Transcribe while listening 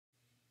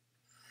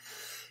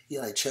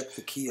Yeah, I checked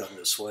the key on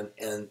this one,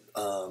 and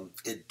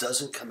it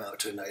doesn't come out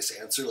to a nice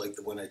answer like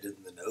the one I did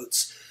in the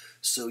notes.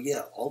 So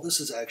yeah, all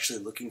this is actually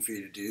looking for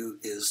you to do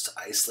is to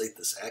isolate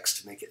this x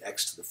to make it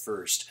x to the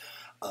first.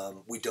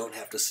 We don't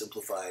have to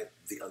simplify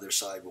the other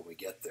side when we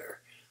get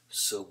there.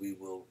 So we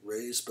will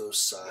raise both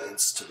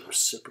sides to the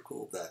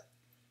reciprocal of that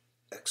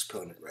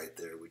exponent right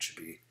there, which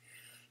would be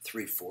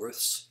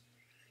 3/4.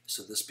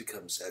 So this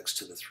becomes x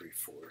to the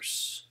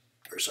 3/4,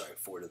 or sorry,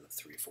 4 to the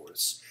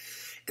 3/4.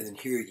 And then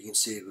here you can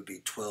see it would be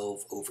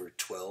 12 over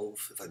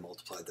 12 if I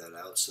multiply that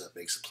out, so that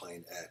makes a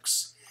plain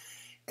x.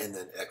 And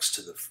then x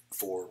to the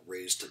 4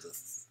 raised to the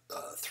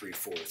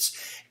 3/4.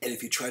 And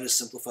if you try to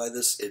simplify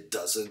this, it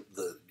doesn't.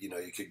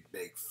 You could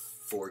make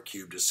 4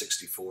 cubed is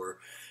 64,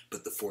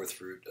 but the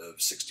fourth root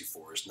of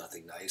 64 is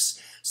nothing nice.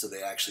 So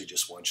they actually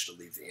just want you to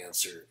leave the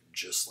answer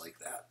just like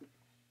that.